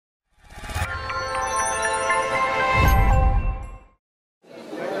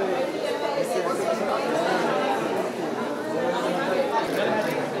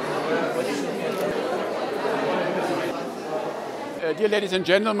Dear ladies and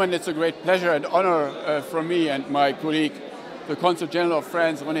gentlemen, it's a great pleasure and honor for me and my colleague, the Consul General of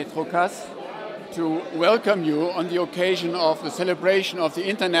France, René Trocas, to welcome you on the occasion of the celebration of the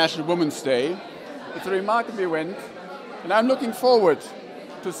International Women's Day. It's a remarkable event, and I'm looking forward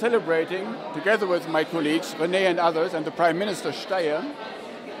to celebrating, together with my colleagues, René and others, and the Prime Minister Steyer,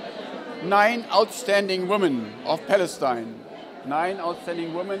 9 outstanding women of Palestine. 9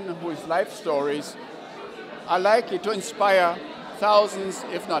 outstanding women whose life stories are likely to inspire thousands,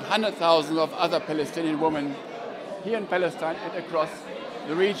 if not 100,000 of other Palestinian women here in Palestine and across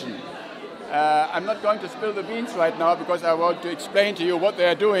the region. I'm not going to spill the beans right now because I want to explain to you what they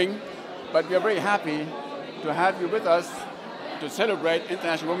are doing, but we are very happy to have you with us to celebrate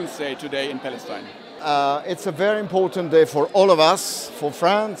International Women's Day today in Palestine. It's a very important day for all of us, for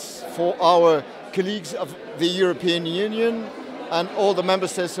France, for our colleagues of the European Union and all the member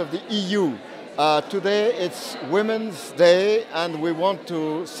states of the EU. Today it's Women's Day and we want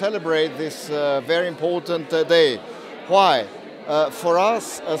to celebrate this very important day. Why? For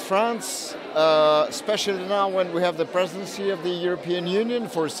us as France, especially now when we have the presidency of the European Union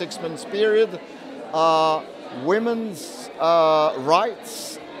for a 6-month period, women's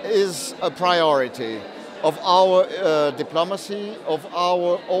rights is a priority of our diplomacy, of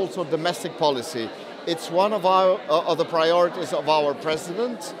our also domestic policy. It's one of the priorities of our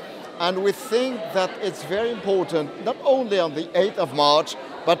president, and we think that it's very important, not only on the 8th of March,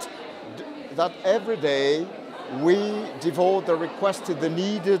 but that every day we devote the requested, the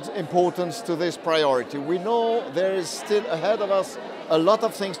needed importance to this priority. We know there is still ahead of us a lot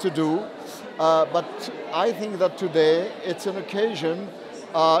of things to do, but I think that today it's an occasion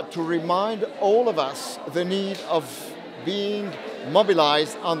to remind all of us the need of being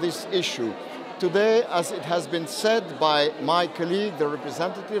mobilized on this issue. Today, as it has been said by my colleague, the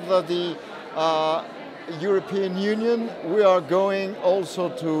representative of the European Union, we are going also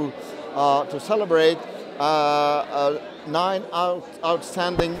to celebrate 9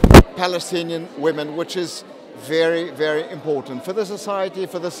 outstanding Palestinian women, which is very, very important for the society,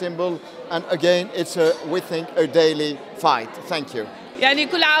 for the symbol, and again, it's we think a daily fight. Thank you. يعني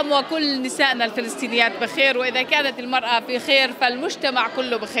كل عام وكل نسائنا الفلسطينيات بخير، وإذا كانت المرأة في خير فالمجتمع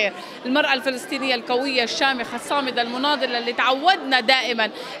كله بخير. المرأة الفلسطينية القوية الشامخة الصامدة المناضلة اللي تعودنا دائما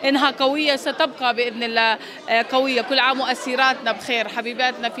إنها قوية ستبقى بإذن الله قوية. كل عام وأسيراتنا بخير،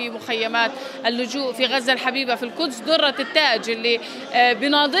 حبيباتنا في مخيمات اللجوء في غزة الحبيبة، في القدس درة التاج اللي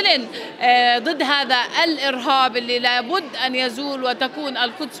بناضلن ضد هذا الإرهاب اللي لابد أن يزول وتكون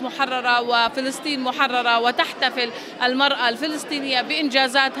القدس محررة وفلسطين محررة، وتحتفل المرأة الفلسطينية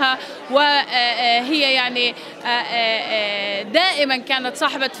بإنجازاتها، وهي يعني دائما كانت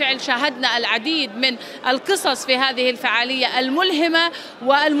صاحبة فعل. شاهدنا العديد من القصص في هذه الفعالية الملهمة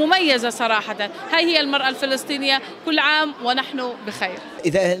والمميزة صراحة. هاي هي المرأة الفلسطينية، كل عام ونحن بخير.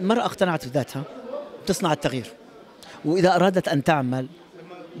 إذا المرأة اقتنعت بذاتها تصنع التغيير، وإذا أرادت أن تعمل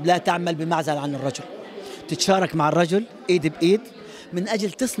لا تعمل بمعزل عن الرجل، تتشارك مع الرجل إيد بإيد من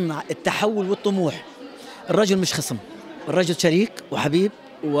أجل تصنع التحول والطموح. الرجل مش خصم، الرجل شريك وحبيب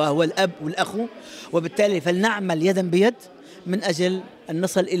وهو الأب والأخو، وبالتالي فلنعمل يدا بيد من أجل أن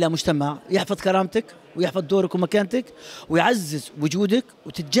نصل إلى مجتمع يحفظ كرامتك ويحفظ دورك ومكانتك ويعزز وجودك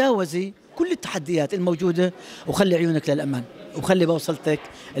وتتجاوزي كل التحديات الموجودة، وخلي عيونك للأمان وخلي بوصلتك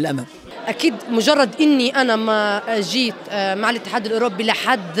الأمام. أكيد مجرد إني أنا ما جيت مع الاتحاد الأوروبي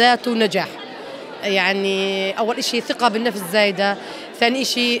لحد ذاته نجاح. يعني أول إشي ثقة بالنفس زايدة، ثاني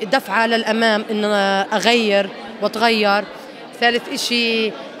إشي دفعة للأمام إن أنا أغير وأتغير، ثالث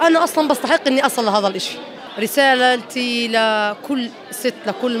إشي أنا أصلاً بستحق إني أصل لهذا الإشي. رسالتي لكل ست،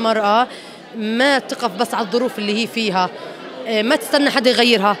 لكل مرأة، ما تقف بس على الظروف اللي هي فيها، ما تستنى حدا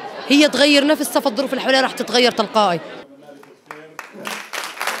يغيرها، هي تغير نفسها، فالظروف اللي حواليها راح تتغير تلقائي.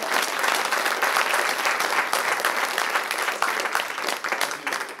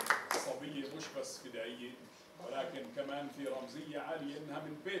 ولكن كمان في رمزية عالية إنها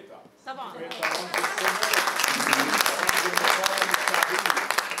من بيتها. طبعا.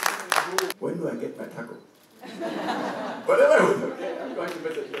 When do I get my taco? Whatever. Okay, I'm going to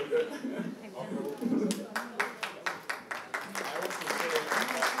visit you.